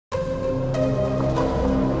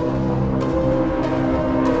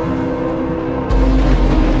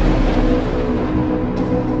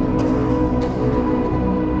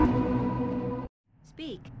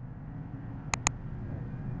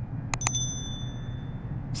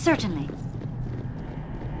Certainly.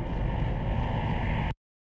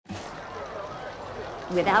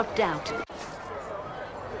 Without doubt.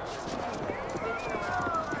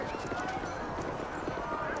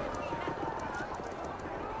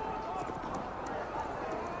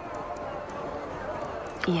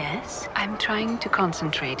 Yes, I'm trying to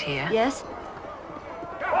concentrate here. Yes?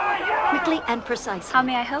 Quickly and precisely. How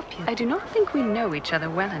may I help you? I do not think we know each other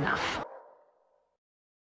well enough.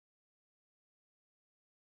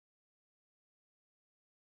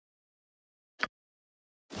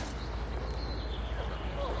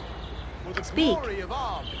 Speak.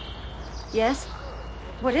 Yes?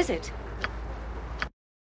 What is it?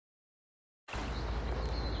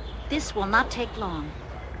 This will not take long.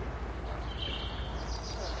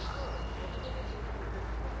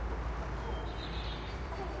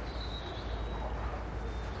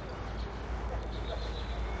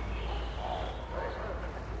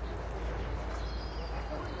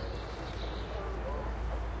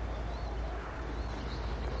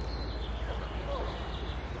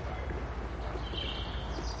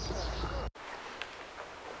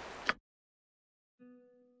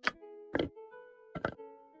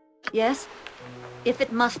 Yes? If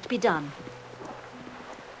it must be done.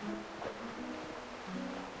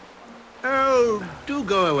 Oh, do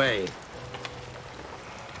go away.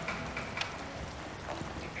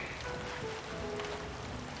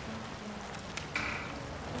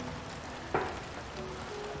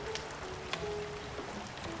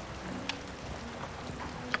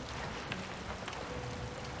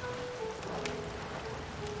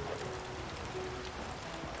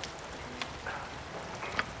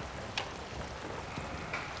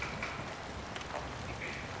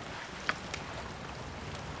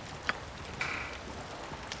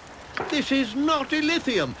 This is not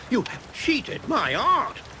Illithium. You have cheated my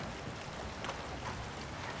art.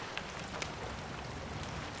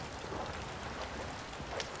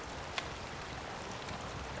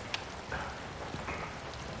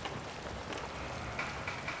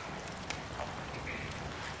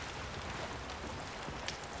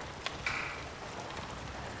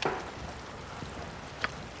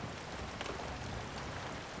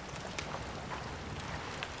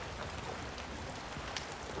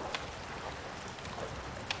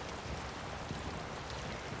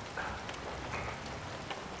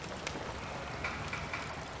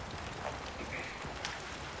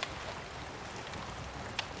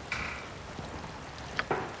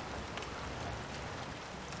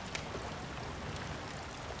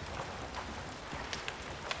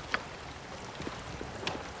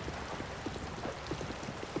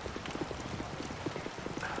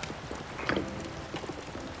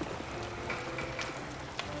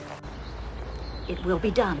 It will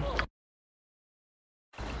be done.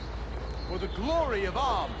 For the glory of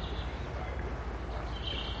Amn!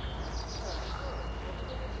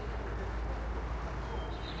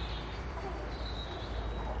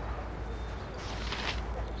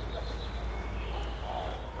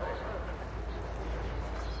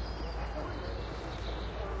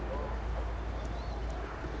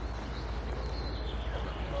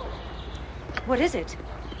 What is it?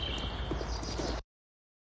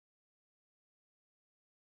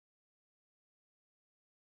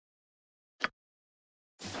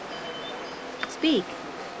 Speak.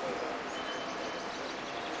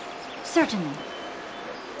 Certainly.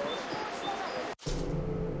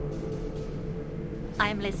 I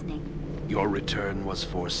am listening. Your return was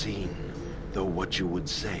foreseen, though what you would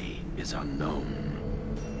say is unknown.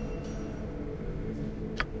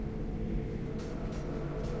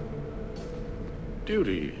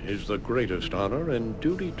 Duty is the greatest honor, and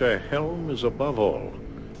duty to Helm is above all.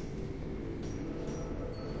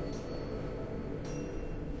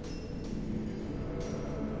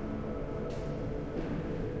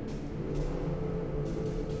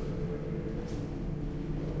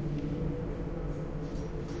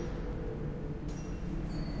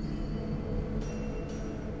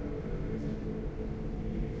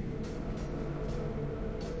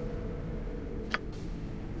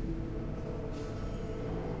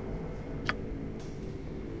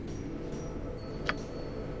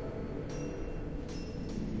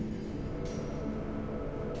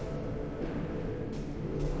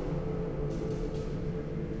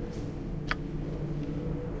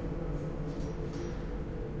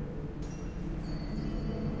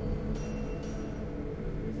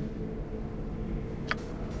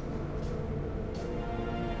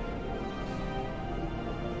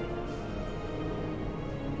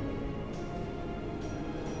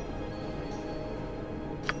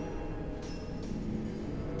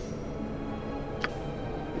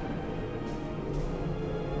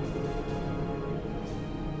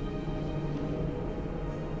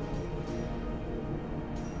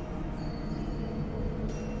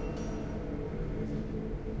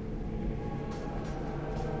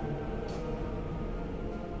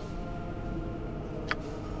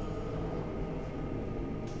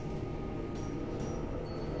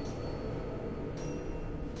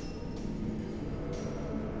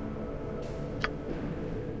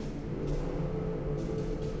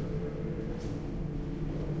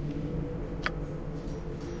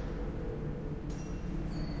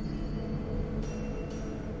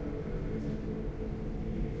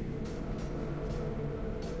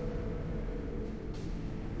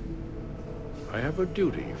 I have a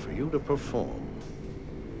duty for you to perform.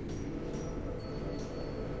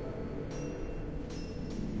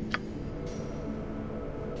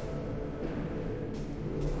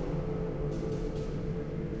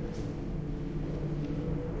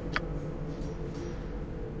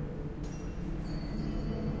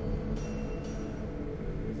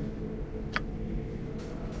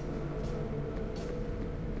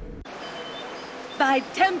 By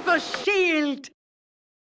Tempest Shield!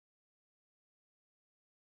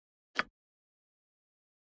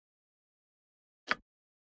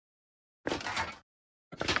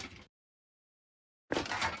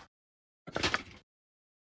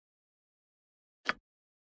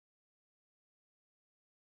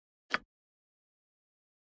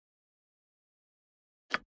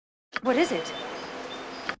 What is it?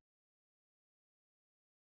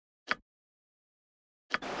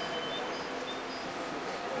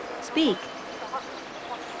 Speak.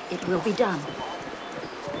 It will be done.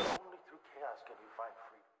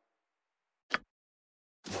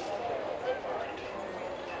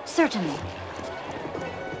 Certainly.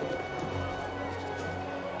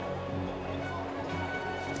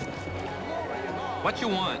 What you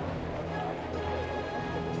want?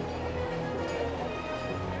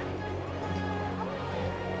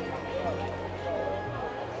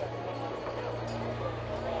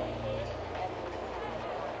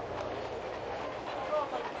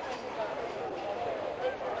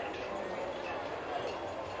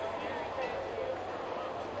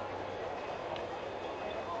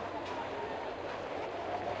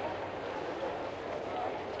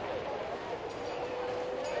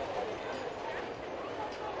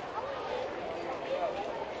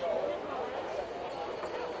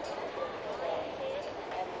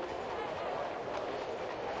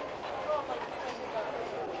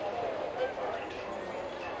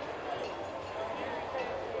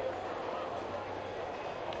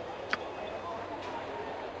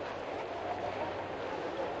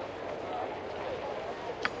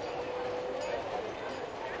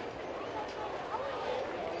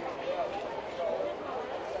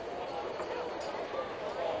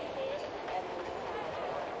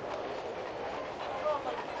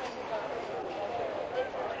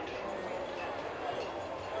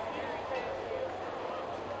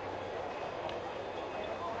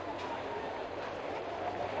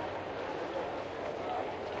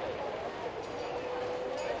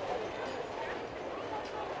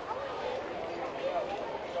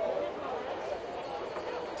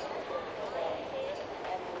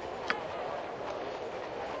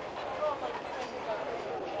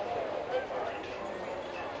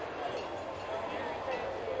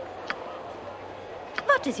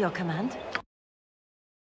 What is your command?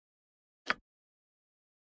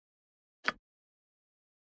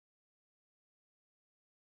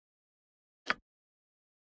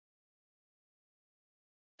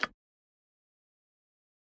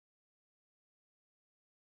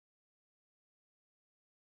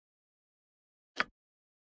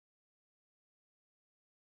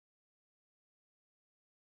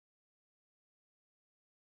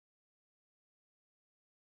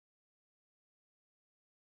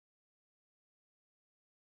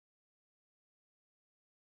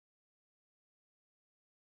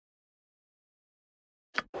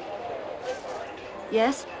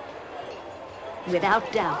 Yes?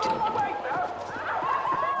 Without doubt.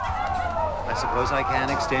 I suppose I can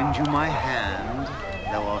extend you my hand,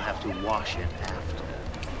 though I'll have to wash it after.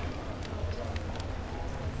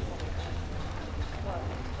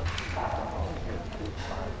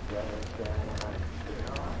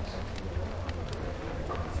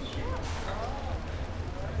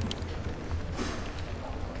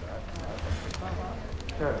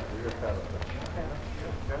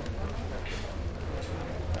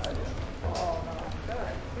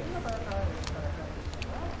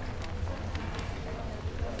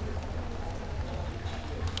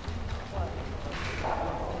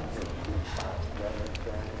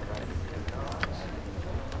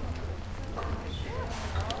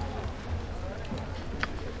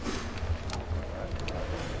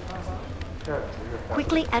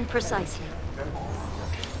 Quickly and precisely.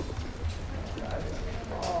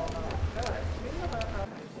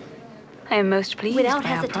 I am most pleased Without by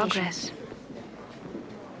our hesitation. progress.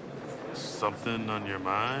 Something on your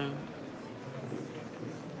mind?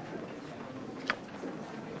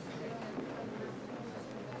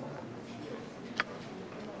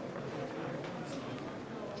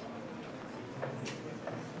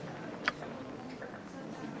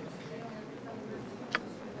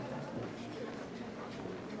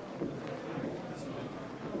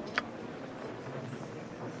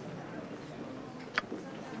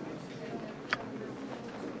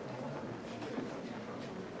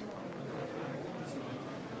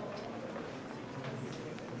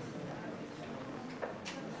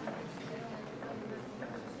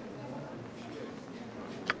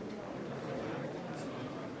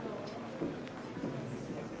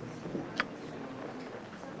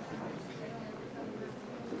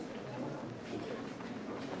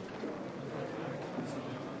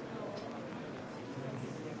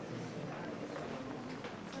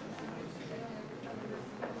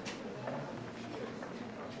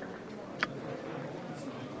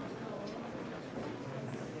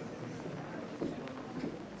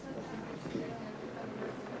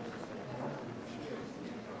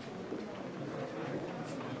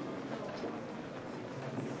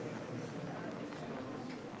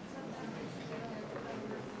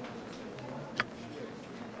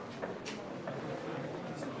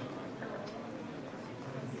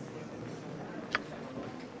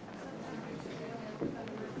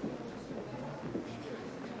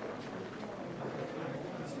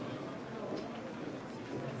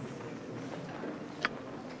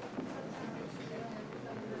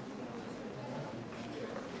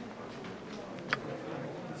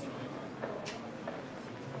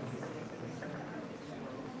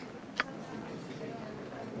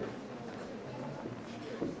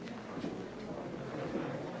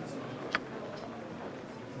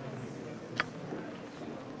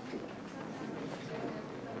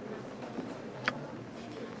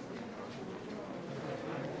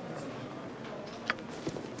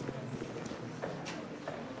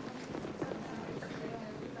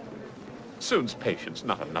 Soon's patience,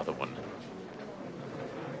 not another one.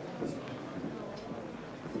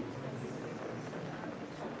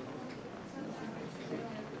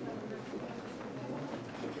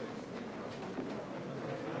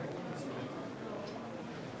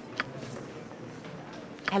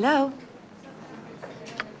 Hello?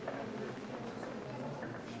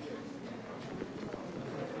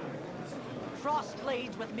 Cross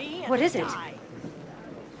blades with me and What is it? die.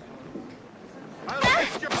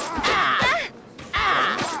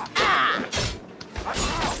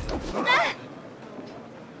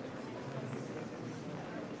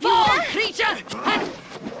 Fall, creature!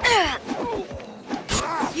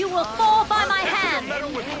 You will fall by my hand!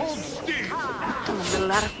 I'm a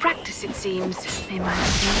little out of practice, it seems. May my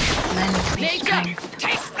feet lend me strength.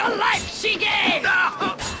 Take the life she gave!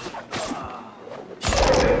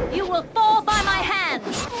 You will fall by my hand!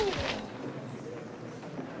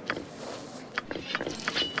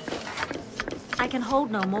 I can hold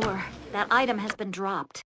no more. That item has been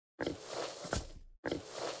dropped.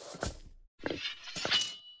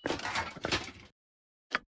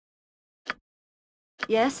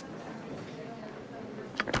 Yes?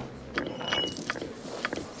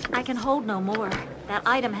 I can hold no more. That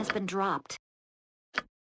item has been dropped.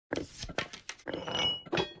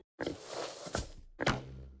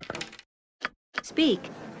 Speak.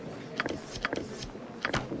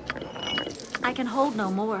 I can hold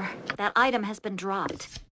no more. That item has been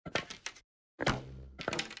dropped.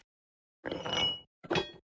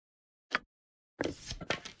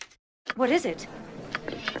 What is it?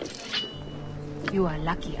 You are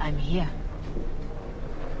lucky I'm here.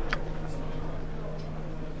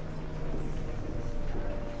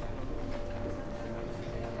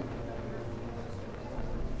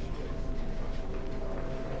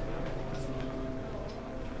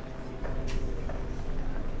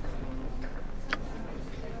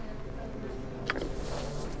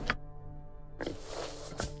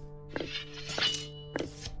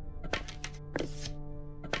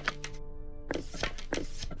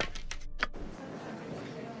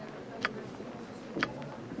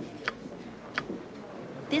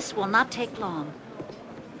 This will not take long.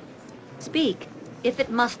 Speak, if it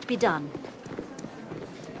must be done.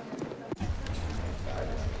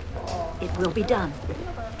 It will be done.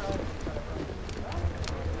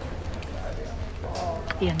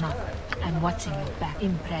 Fear not. I'm watching your back.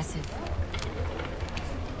 Impressive.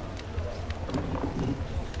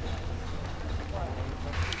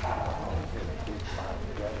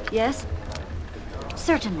 Yes?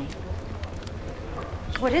 Certainly.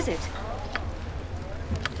 What is it?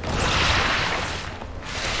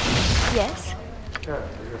 Yes?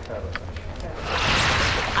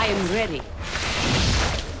 I am ready.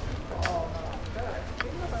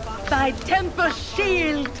 Thy temper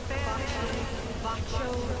shield!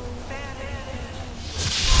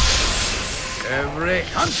 Every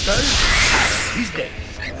hunter has his day.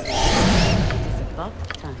 It is about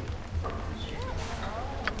time.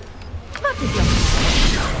 What is your...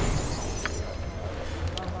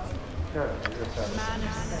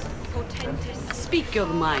 Speak your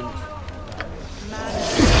mind.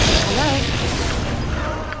 Hello?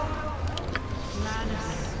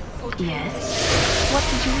 Yes? What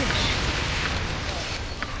did you wish?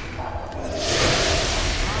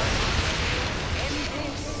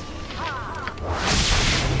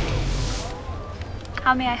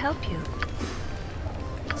 How may I help you?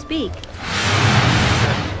 Speak.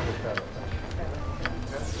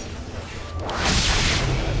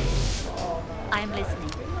 I am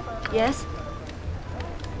listening. Yes?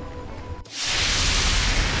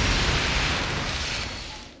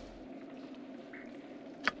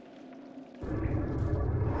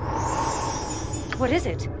 What is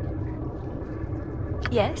it?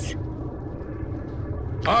 Yes?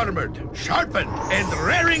 Armored, sharpened, and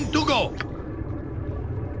raring to go.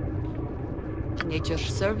 Nature's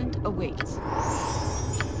servant awaits.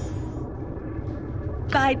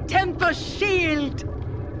 Thy temper shield!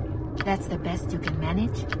 That's the best you can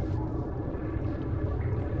manage?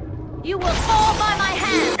 You will fall by my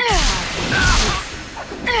hand!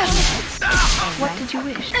 What did you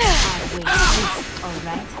wish? All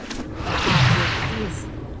right. Please.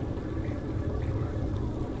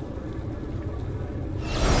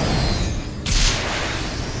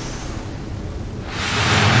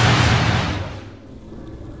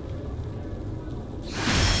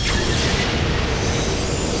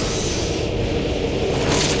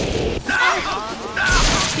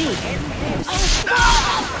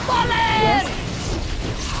 Yes?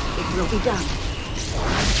 It will be done.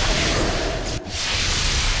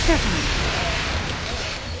 Certainly.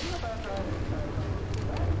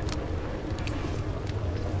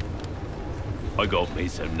 I got me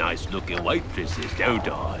some nice-looking waitresses, don't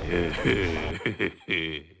I?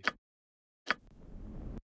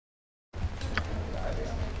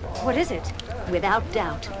 What is it? Without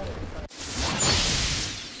doubt.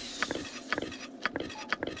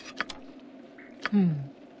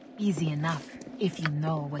 Easy enough, if you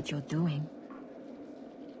know what you're doing.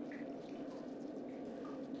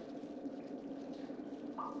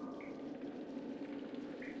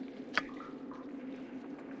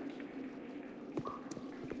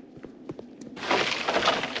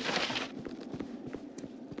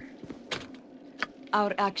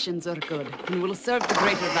 Our actions are good and will serve the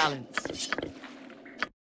greater balance.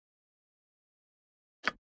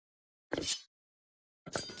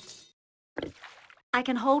 I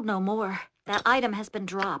can hold no more. That item has been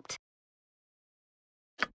dropped.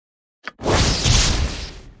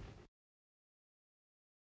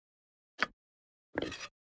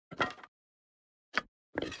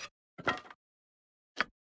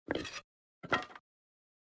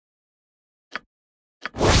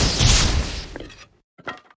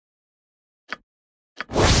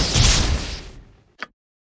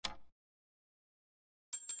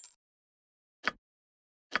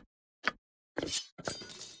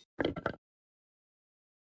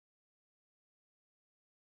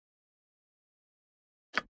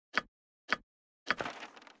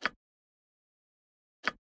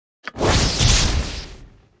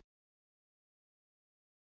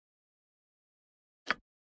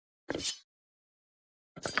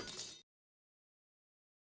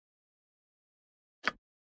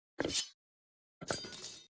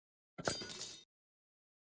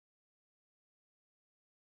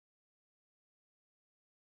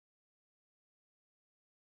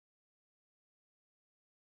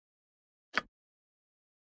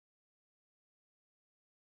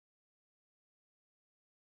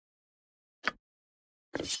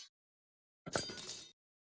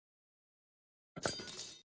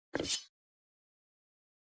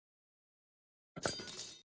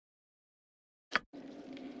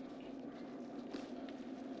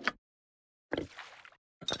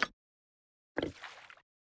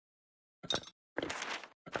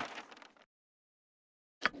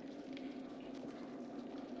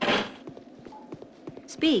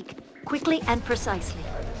 Speak, quickly and precisely,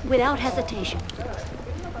 without hesitation.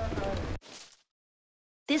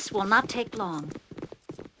 This will not take long.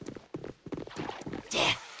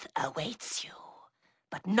 Death awaits you,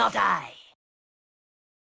 but not I.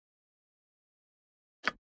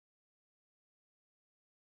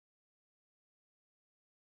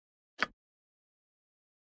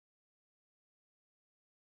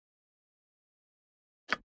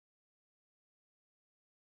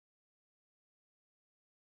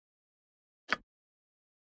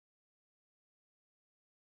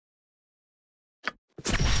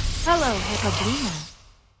 Hello, Hecabrina.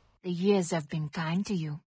 The years have been kind to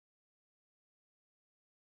you.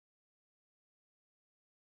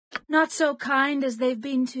 Not so kind as they've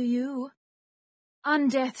been to you.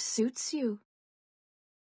 Undeath suits you.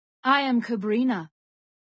 I am Cabrina.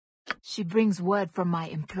 She brings word from my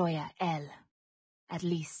employer, El. At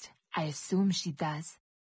least, I assume she does.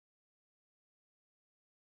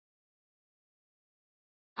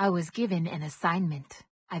 I was given an assignment.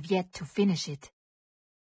 I've yet to finish it.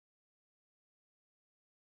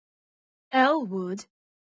 Elwood.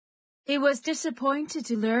 He was disappointed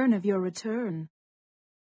to learn of your return.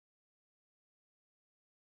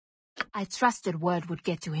 I trusted word would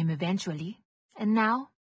get to him eventually, and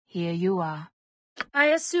now, here you are. I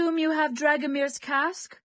assume you have Dragomir's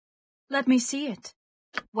cask? Let me see it.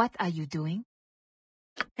 What are you doing?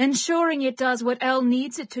 Ensuring it does what El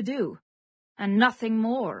needs it to do, and nothing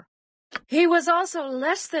more. He was also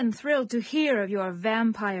less than thrilled to hear of your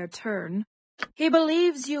vampire turn. He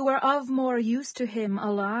believes you were of more use to him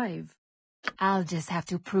alive. I'll just have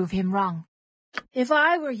to prove him wrong. If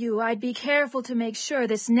I were you, I'd be careful to make sure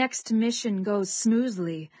this next mission goes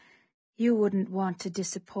smoothly. You wouldn't want to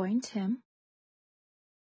disappoint him.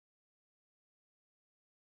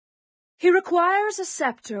 He requires a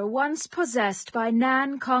scepter once possessed by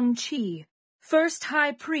Nan Kong Chi, first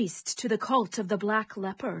high priest to the cult of the Black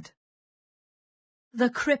Leopard. The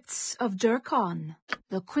Crypts of Durkon.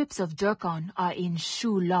 The Crypts of Durkon are in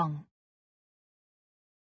Shulong.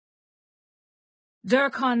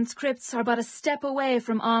 Durkon's crypts are but a step away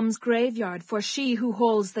from Am's graveyard for she who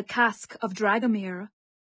holds the cask of Dragomir.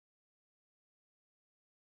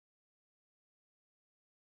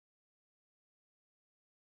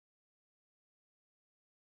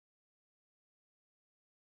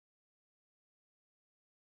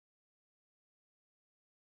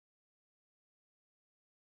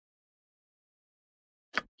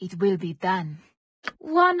 It will be done,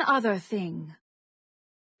 One other thing.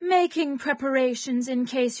 Making preparations in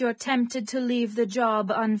case you're tempted to leave the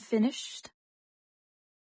job unfinished?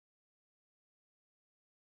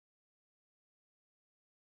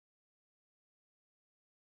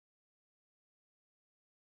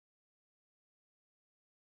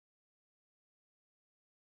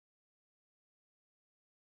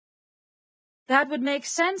 That would make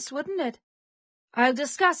sense, wouldn't it? I'll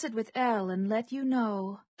discuss it with Elle and let you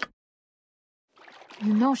know.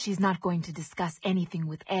 You know she's not going to discuss anything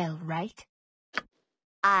with Elle, right?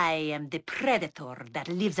 I am the predator that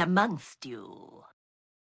lives amongst you.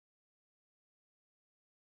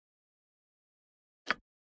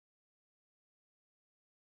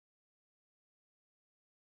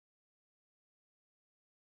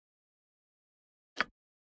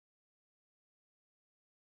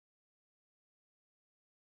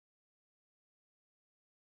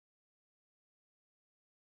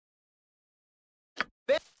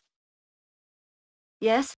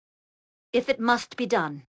 Yes, if it must be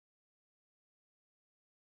done.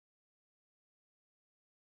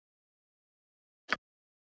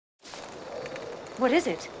 What is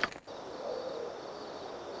it?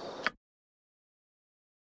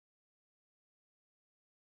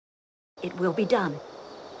 It will be done.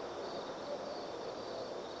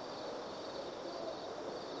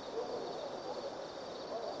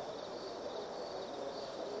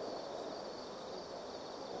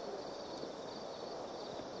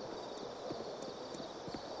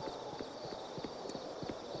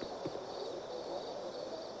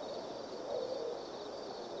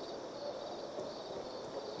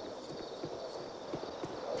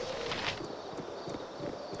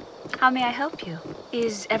 How may I help you?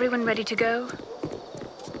 Is everyone ready to go?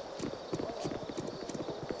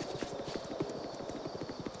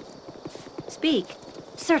 Speak.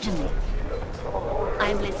 Certainly.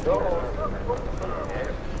 I'm listening.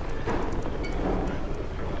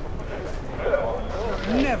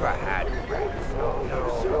 Never had.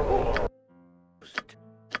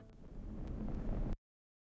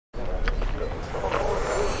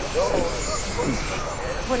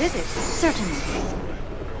 What is it? Certainly.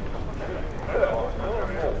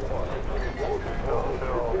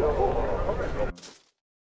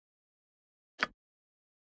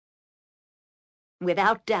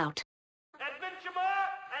 Without doubt. Adventure more!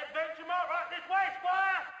 Adventure more! Right this way,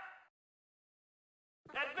 Squire!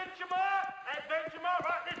 Adventure more! Adventure more!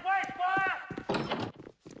 Right this way, Squire!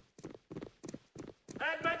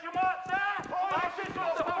 Adventure more, sir! Right this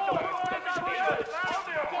way, the whole world is on the earth!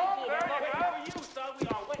 There you go! Sir. We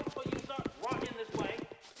are waiting for you, sir. Right in this way.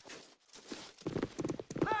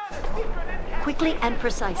 Quickly and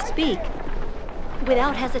precise. Speak.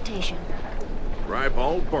 Without hesitation.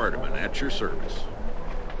 Ribald Bardaman at your service.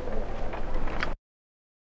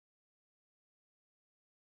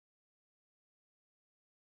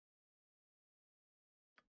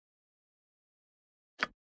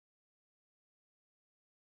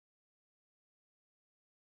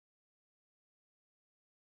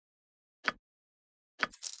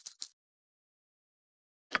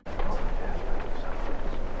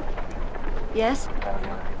 Yes?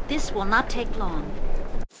 This will not take long.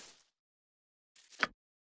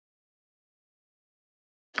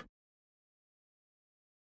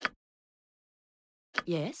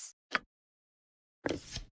 Yes?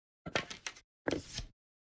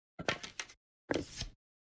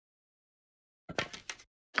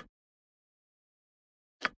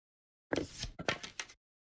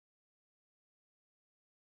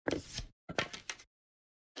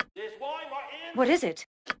 What is it?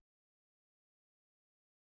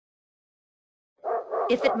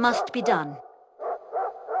 If it must be done.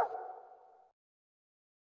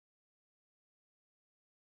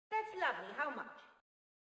 That's lovely. How much?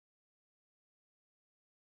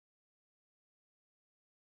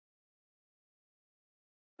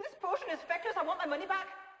 This potion is feckless. I want my money back.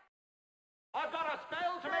 I've got a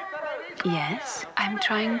spell to make the ladies. Yes, I'm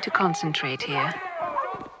trying to concentrate here.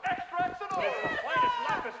 Extracts and all. Finest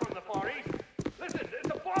lapis from the Far East. Listen, it's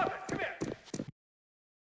a bargain. Come here.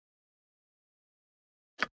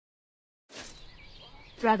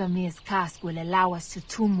 Dragomir's cask will allow us to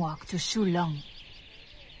tomb-walk to Shulong.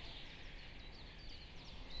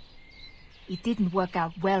 It didn't work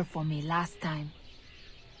out well for me last time.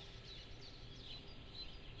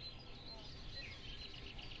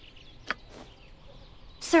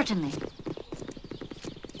 Certainly.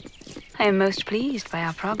 I am most pleased by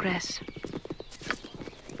our progress.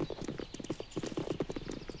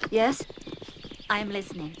 Yes? I'm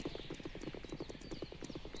listening.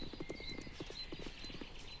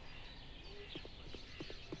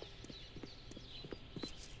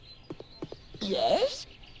 Yes?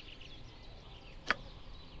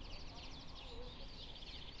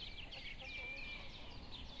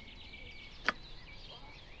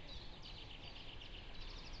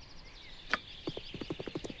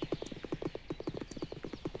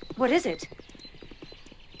 What is it?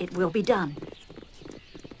 It will be done.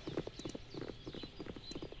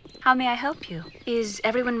 How may I help you? Is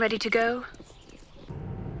everyone ready to go?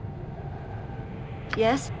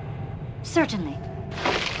 Yes? Certainly.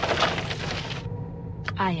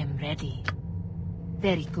 I am ready.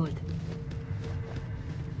 Very good.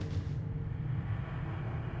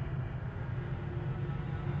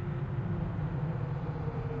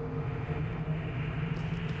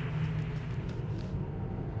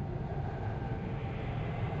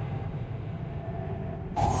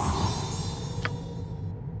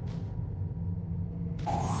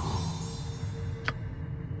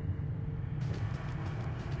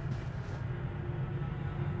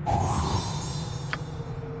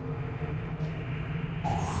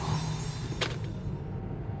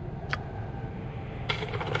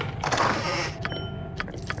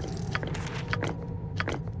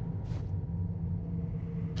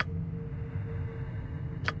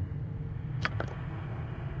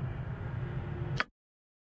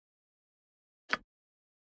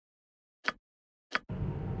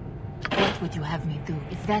 What would you have me do,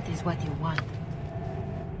 if that is what you want?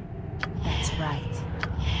 That's right.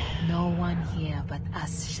 No one here but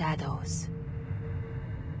us shadows.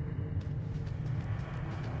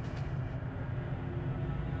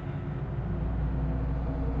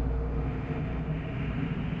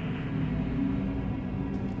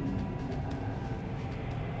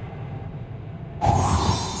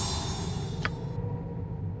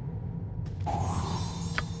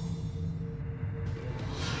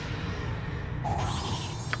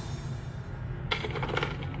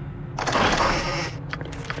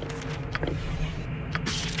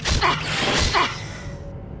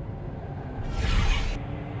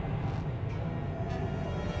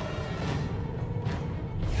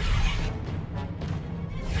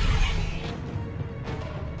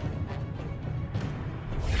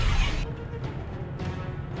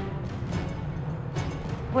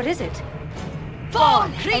 What is it? Fall,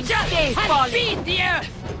 creature, and beat the earth!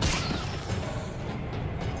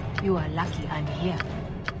 You are lucky I'm here.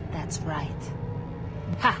 That's right.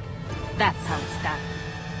 Ha! That's how it's done.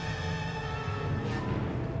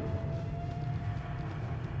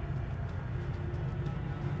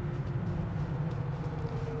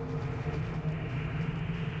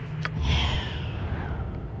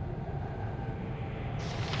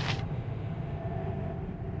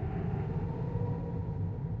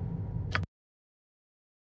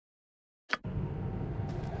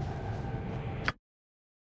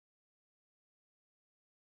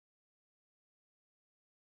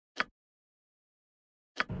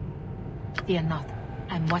 Fear not.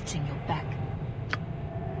 I'm watching your back.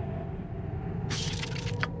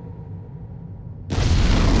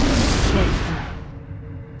 Very good.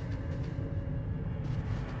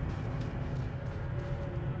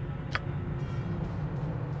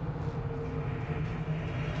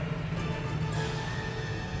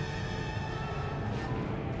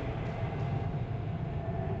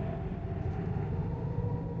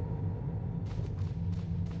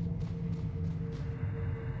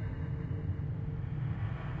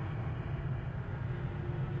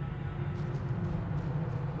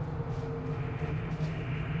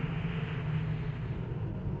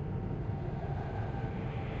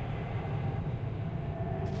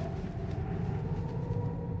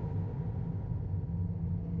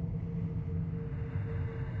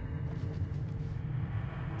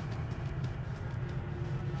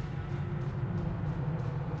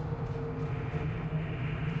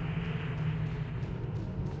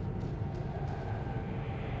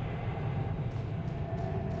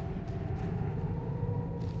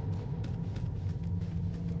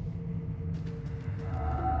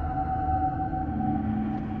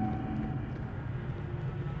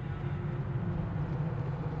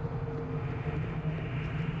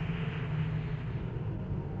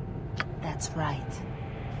 That's right.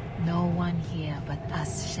 No one here but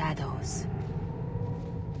us shadows.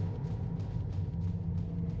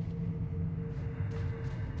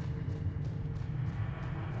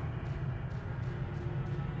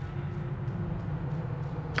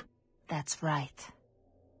 That's right.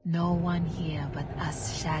 No one here but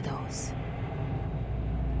us shadows.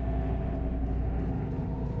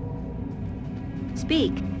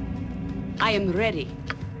 Speak. I am ready.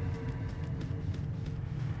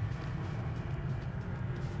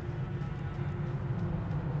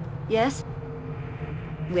 Yes?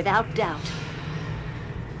 Without doubt.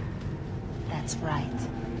 That's right.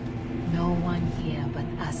 No one here but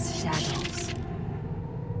us shadows.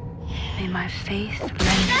 May my faith lend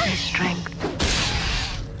me strength.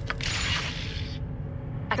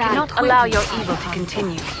 I cannot allow your evil to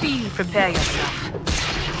continue. Prepare yourself.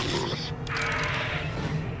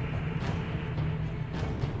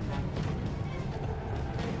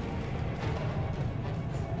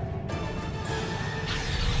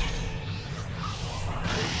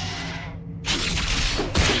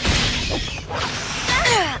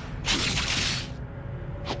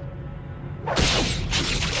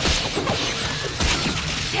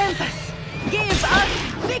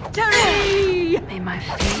 Victory! May my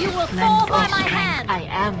fate You will lend fall by me my strength. hand! I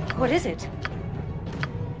am. What is it?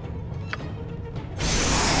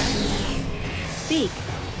 Speak.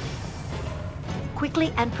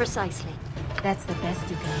 Quickly and precisely. That's the best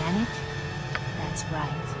you can manage? That's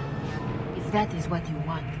right. If that is what you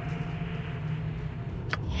want.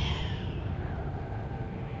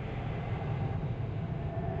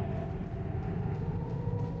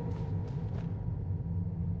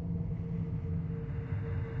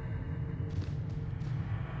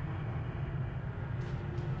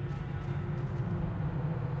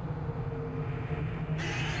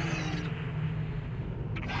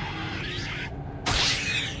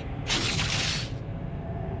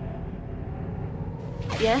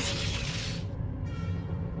 Yes?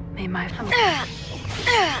 May my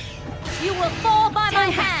You will fall by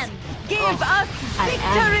my hand! give us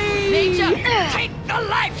victory! Major, take the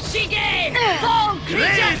life she gave! Fall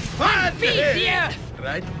creatures and feed here!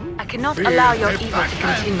 Right? I cannot allow your evil to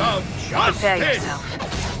continue. Prepare yourself.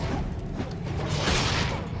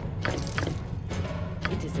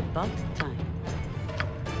 It is about time.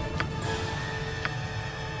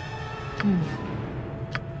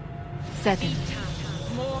 Certainly.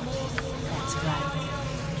 That's right.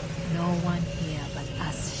 No one here but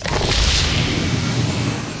us.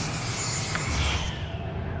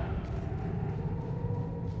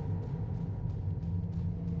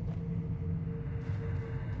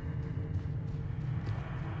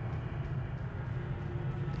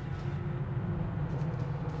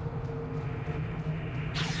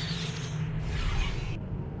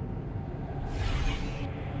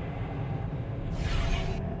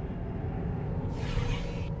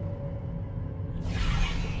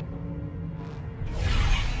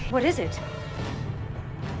 What is it?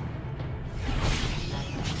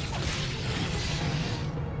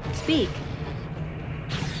 Speak.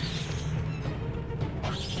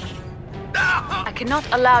 I cannot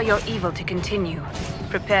allow your evil to continue.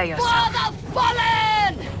 Prepare yourself. For the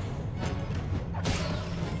fallen!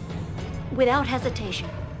 Without hesitation.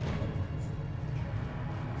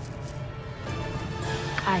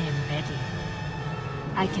 I am ready.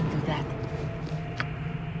 I can do that.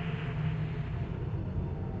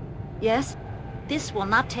 Yes? This will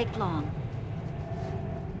not take long.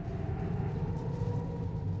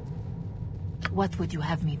 What would you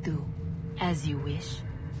have me do? As you wish.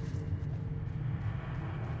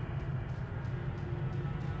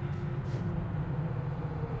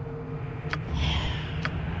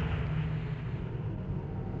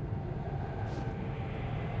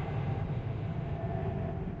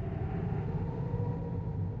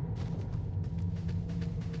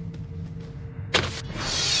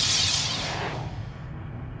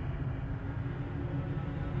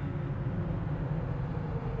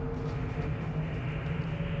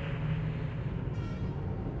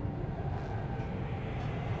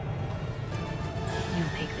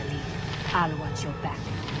 I'll watch your back.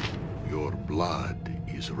 Your blood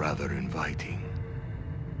is rather inviting.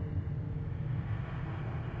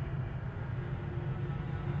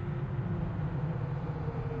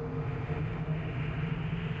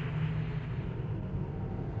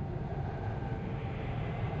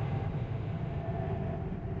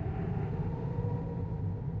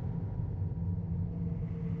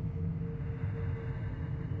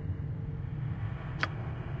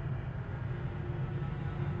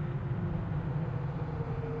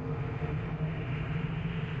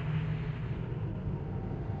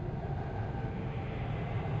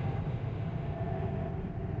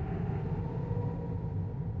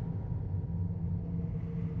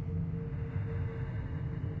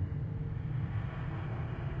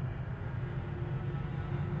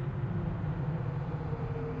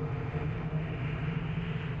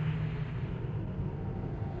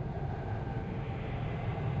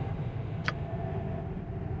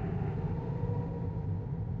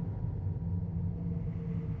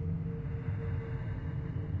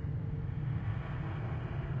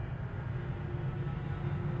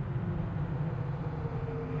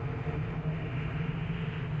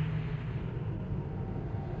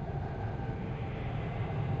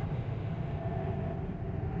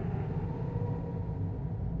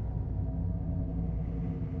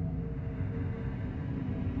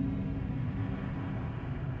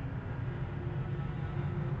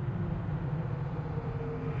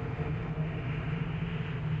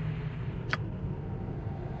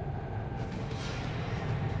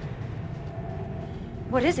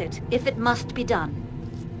 What is it, if it must be done?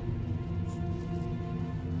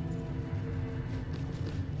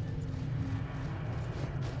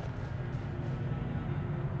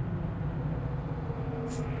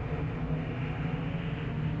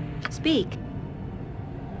 Speak.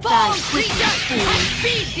 Die quickly, fool.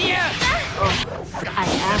 Oh, but I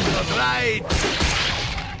am Right.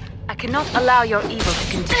 I cannot allow your evil to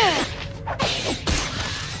continue.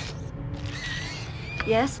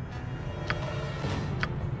 Yes?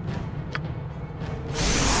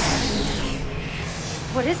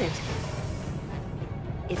 What is it?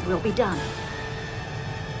 It will be done.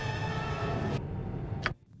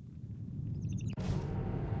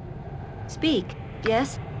 Speak.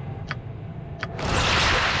 Yes?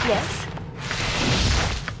 Yes?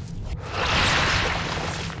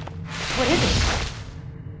 What is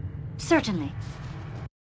it? Certainly.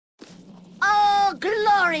 Oh,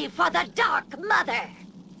 glory for the Dark Mother!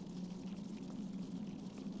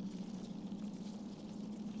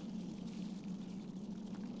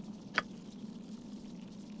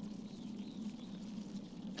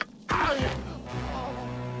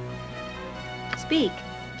 Speak.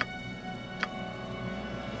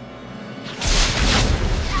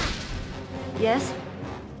 Yes?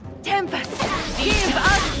 Tempest, give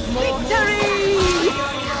us victory!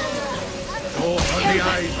 Go for the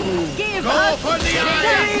eyes, Boom! Give Go us for the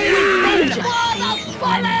victory!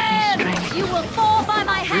 eyes! You will fall by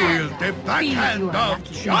my hand! Feel the backhand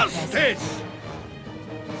of justice!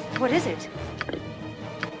 What is it?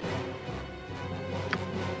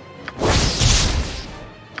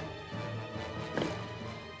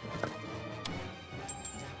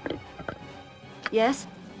 Yes?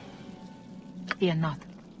 Fear not.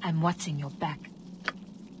 I'm watching your back.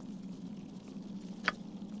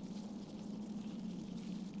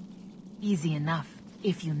 Easy enough,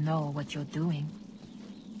 if you know what you're doing.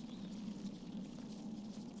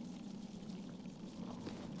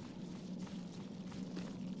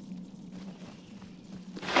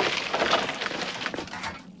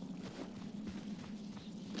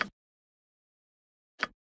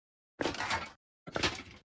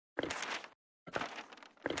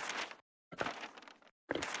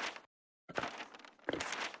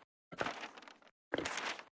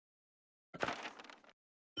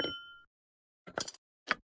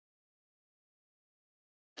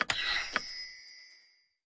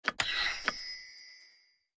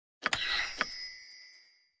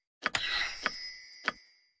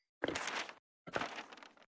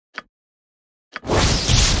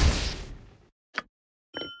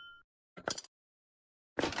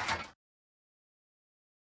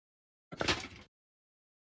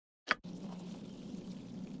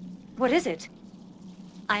 What is it?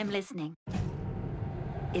 I am listening.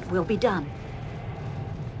 It will be done.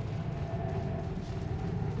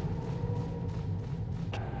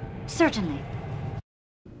 Certainly.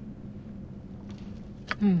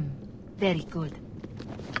 Very good.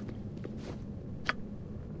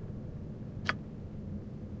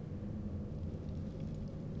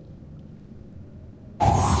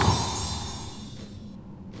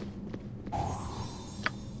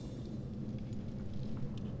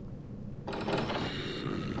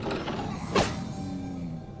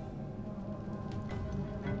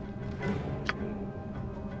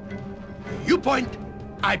 You point,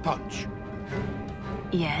 I punch.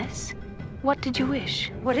 Yes? What did you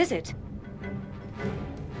wish? What is it?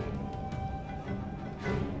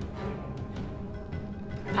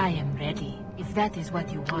 I am ready, if that is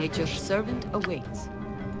what you want. Nature's servant awaits.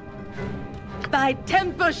 By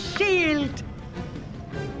Tempest's shield!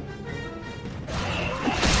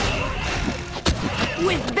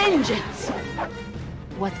 With vengeance!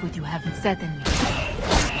 What would you have said in me?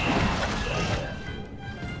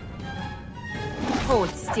 Hold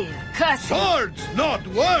still, curse! Swords, not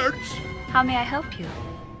words! How may I help you?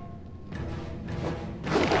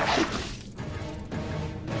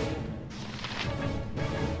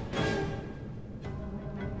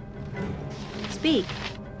 Speak.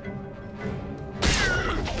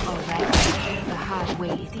 All right, the hard way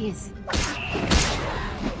it is.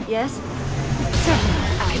 Yes? Certainly.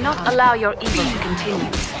 I cannot allow your evil to continue.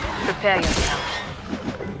 Prepare yourself.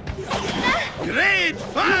 Great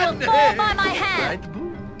fun! You will fall by my hand! Right,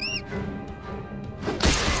 Boo?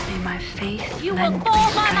 May my faith You will lend fall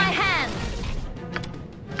me by my strength. hand!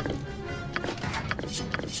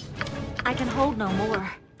 I can hold no more.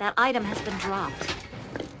 That item has been dropped.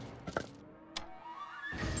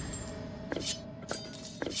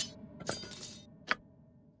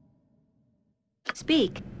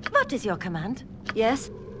 Speak. What is your command? Yes?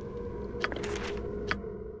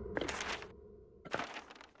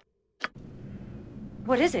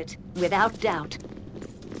 What is it? Without doubt.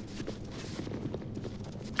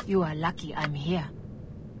 You are lucky I'm here.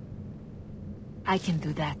 I can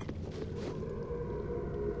do that.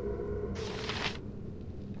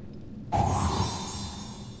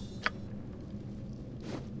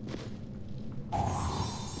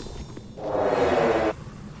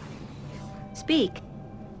 Speak.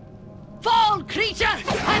 Fall, creature,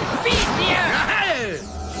 and feed me!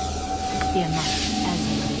 Fear not, as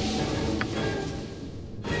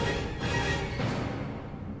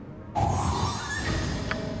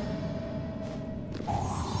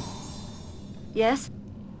Yes?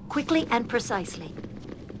 Quickly and precisely.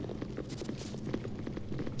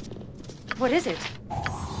 What is it?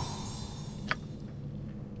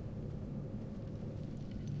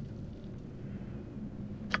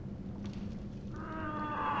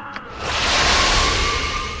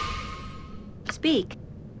 Speak,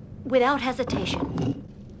 without hesitation.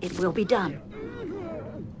 It will be done.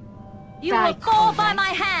 You will fall by my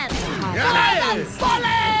hand!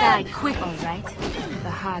 Die quick, all right? The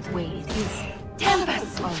hard way it is.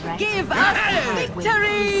 Tempest, all right? give us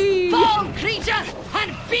victory! Fall, creature,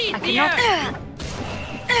 and feed me!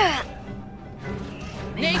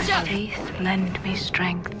 May my faith lend me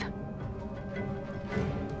strength.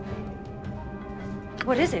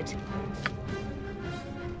 What is it?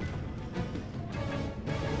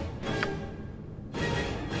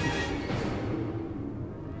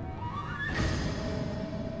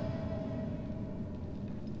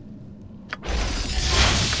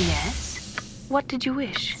 Yes? What did you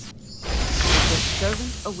wish? The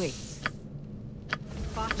servant awaits.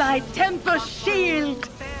 Thy temper shield!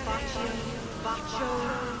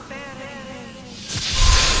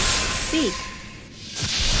 Speak.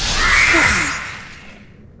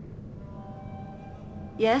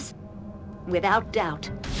 Yes, without doubt.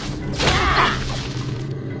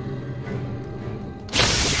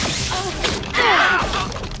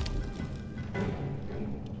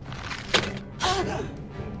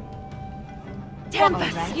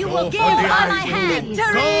 Tempest, you will give by my hand.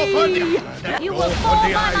 Victory! You will fall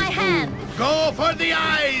by my hand. Go for the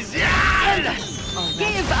eyes! Yeah! Tempest,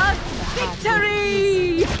 give us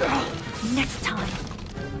victory! Next time.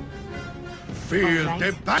 Feel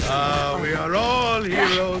the back. We are all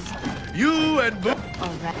heroes. You and Bo.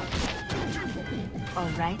 All right. All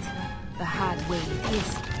right. The hard way it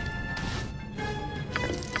is.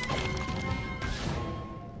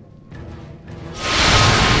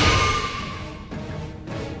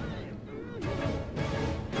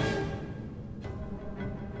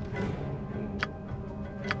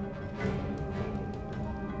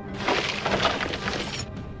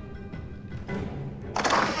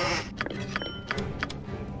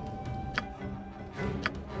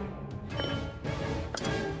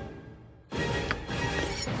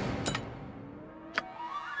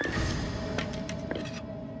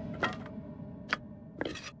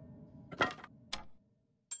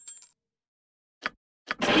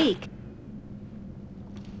 Speak.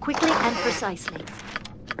 Quickly and precisely.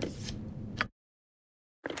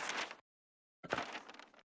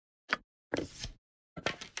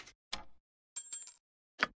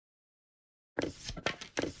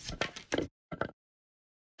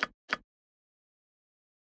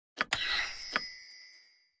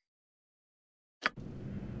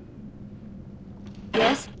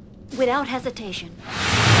 Yes, without hesitation.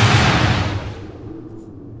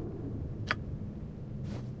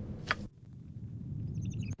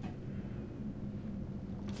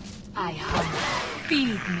 I hunger. Feed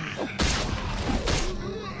me.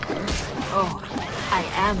 Oh, I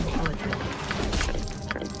am good.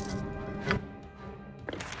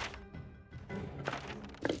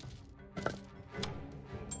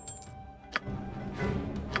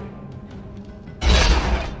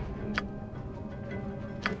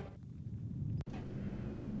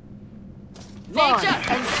 Nature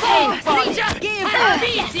and soul, creature, give us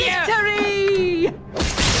victory!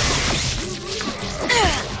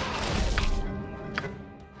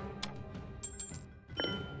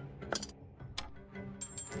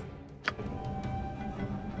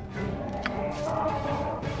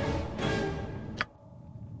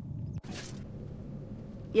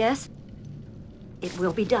 Yes, it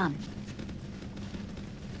will be done.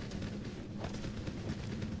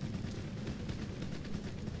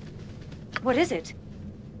 What is it?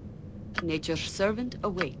 Nature's servant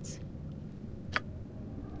awaits.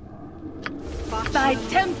 Thy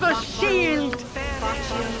temper shield!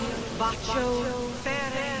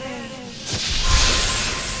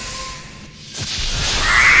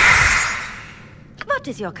 What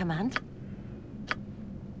is your command?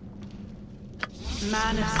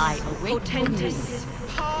 Manus, I await Potentis.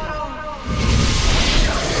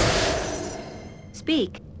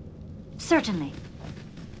 Speak. Certainly.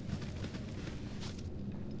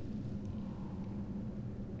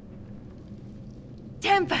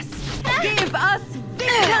 Tempest, give us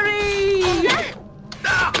victory! Here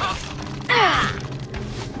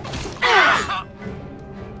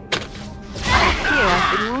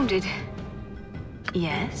I've been wounded.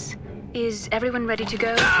 Yes? Is everyone ready to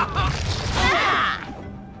go?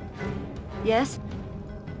 Yes?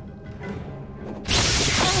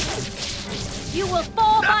 You will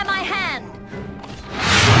fall by my hand!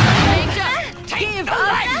 Give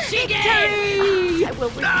us victory!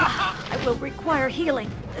 I will require healing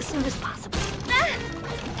as soon as possible.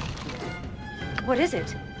 What is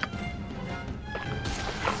it?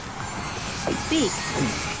 Speak.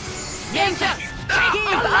 Ninja, take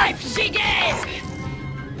the life she gave!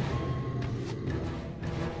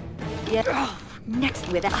 Yeah. Next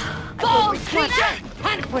with that. Fall, creature,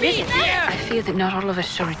 and What is it? I fear that not all of us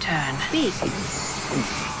shall return. Speak.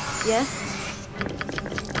 Yes?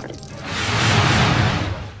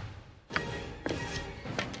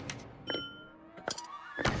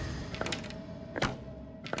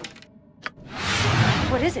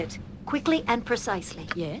 What is it? Quickly and precisely.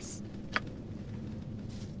 Yes?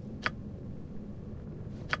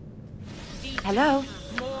 Hello?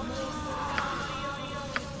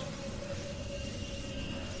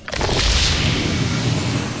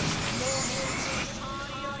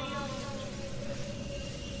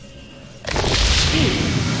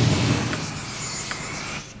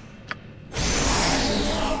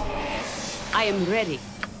 I am ready.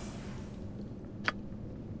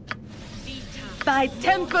 By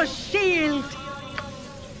Temple Shield!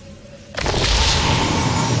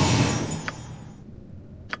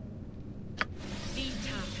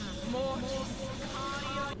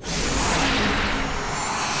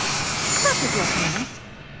 That is your plan.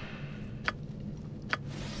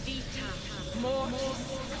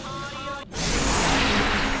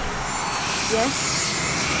 Yes?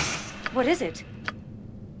 What is it?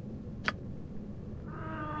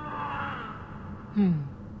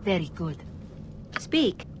 Very good.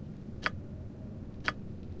 Speak.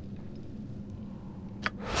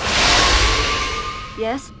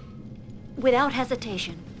 Yes? Without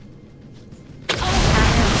hesitation.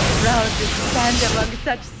 Proud to stand among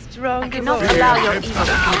such strong I cannot allow your evil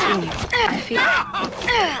to continue. I feel...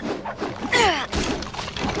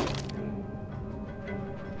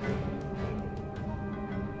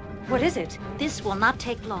 What is it? This will not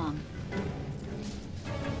take long.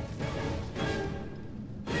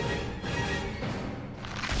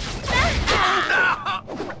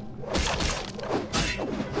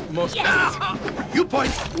 Yes. You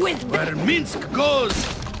point where Minsk goes.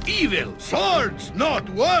 Evil. Swords, not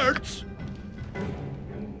words.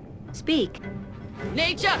 Speak.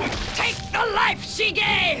 Nature, take the life she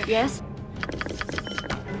gave! Yes?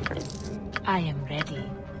 I am ready.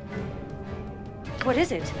 What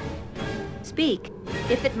is it? Speak,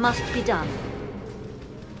 if it must be done.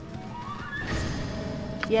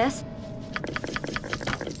 Yes?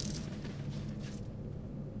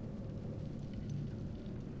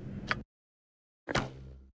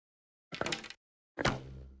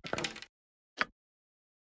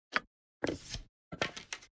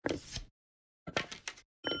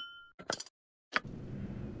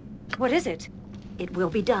 What is it? It will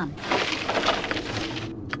be done.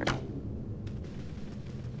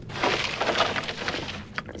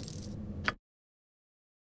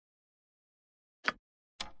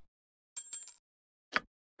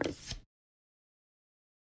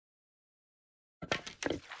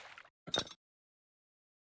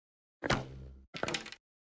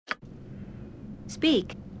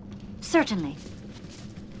 Speak. Certainly.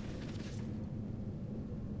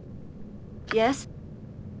 Yes?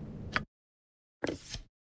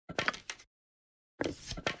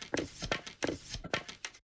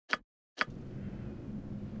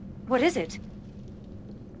 What is it?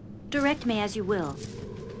 Direct me as you will.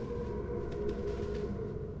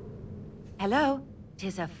 Hello?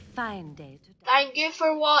 'Tis a fine day to... Thank you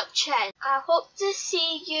for watching. I hope to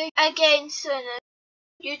see you again soon.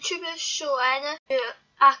 YouTube is showing you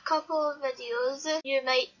a couple of videos you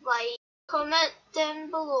might like. Comment down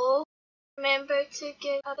below. Remember to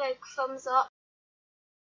give a big thumbs up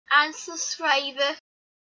and subscribe.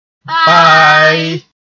 Bye!